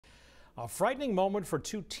A frightening moment for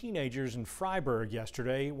two teenagers in Fryeburg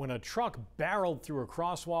yesterday when a truck barreled through a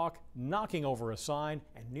crosswalk, knocking over a sign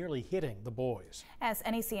and nearly hitting the boys. As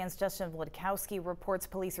NECN's Justin Vladkowski reports,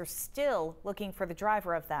 police are still looking for the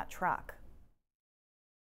driver of that truck.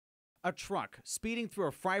 A truck speeding through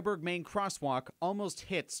a Fryeburg main crosswalk almost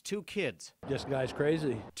hits two kids. This guy's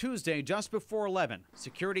crazy. Tuesday, just before 11,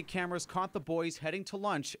 security cameras caught the boys heading to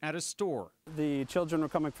lunch at a store. The children were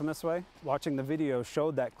coming from this way. Watching the video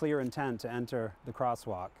showed that clear intent to enter the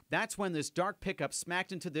crosswalk. That's when this dark pickup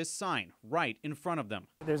smacked into this sign right in front of them.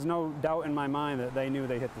 There's no doubt in my mind that they knew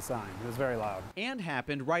they hit the sign. It was very loud. And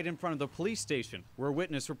happened right in front of the police station, where a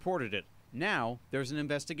witness reported it. Now, there's an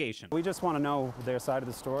investigation. We just want to know their side of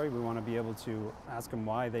the story. We want to be able to ask them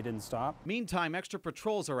why they didn't stop. Meantime, extra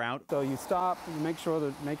patrols are out. So you stop, you make sure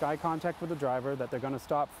to make eye contact with the driver, that they're going to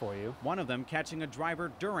stop for you. One of them catching a driver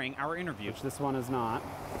during our interview. Which this one is not.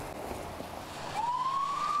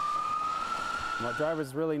 What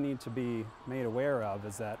drivers really need to be made aware of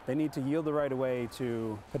is that they need to yield the right of way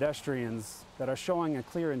to pedestrians that are showing a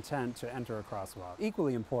clear intent to enter a crosswalk.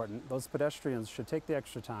 Equally important, those pedestrians should take the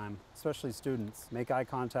extra time, especially students, make eye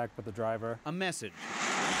contact with the driver. A message.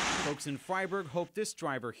 Folks in Fryeburg hope this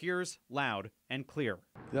driver hears loud and clear.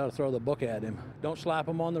 You gotta throw the book at him. Don't slap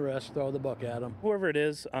him on the wrist, throw the book at him. Whoever it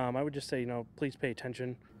is, I would just say, please pay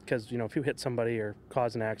attention, because, if you hit somebody or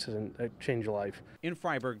cause an accident, it change your life. In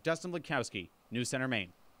Fryeburg, Justin Vladkowski, News Center,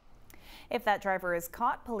 Maine. If that driver is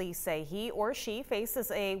caught, police say he or she faces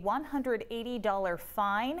a $180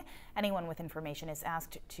 fine. Anyone with information is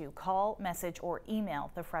asked to call, message, or email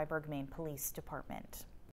the Fryeburg, Maine Police Department.